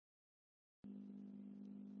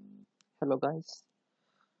Hello guys,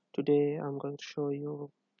 today I'm going to show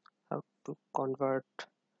you how to convert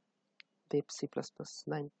DEVC++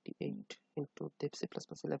 98 into DEVC++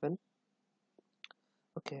 11.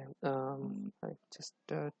 Okay, I just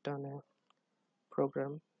done a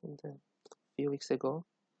program in the few weeks ago.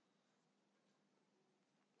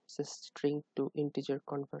 It's a string to integer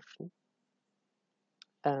conversion,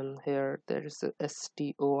 and here there is a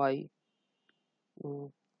stoi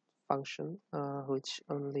function which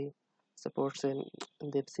only supports in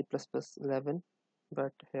DEVC++ 11.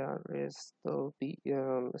 But here is the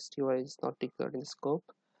stoi is not declared in the scope.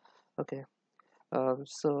 Okay,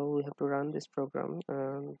 so we have to run this program.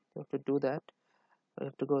 To do that, we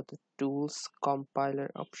have to go to Tools,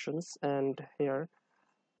 Compiler Options, and here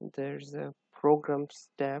there's a Programs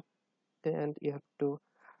tab, and you have to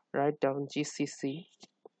write down GCC.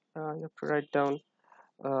 You have to write down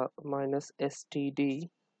minus std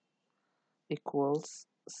equals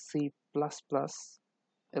C++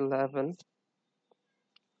 11,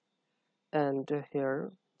 and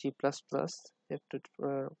here G++. You have to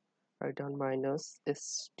write down minus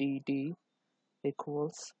std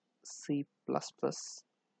equals C++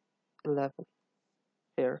 11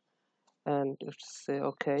 here, and let's say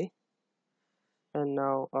OK. And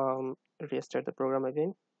now restart the program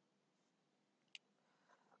again.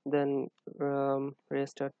 Then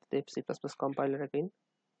restart the C++ compiler again,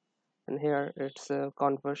 and here it's a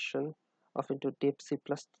conversion of into DEVC++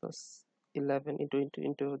 11 into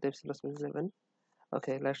DEVC++ 11.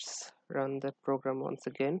 Okay, let's run that program once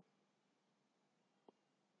again.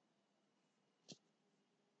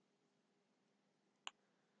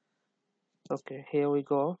 Okay, here we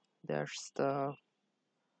go. There's the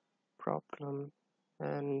problem,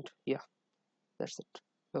 and yeah, that's it.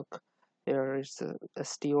 Look, here is a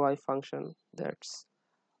stoi function that's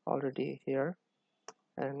already here,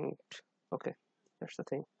 and okay, that's the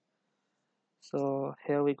thing. So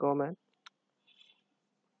here we go, man.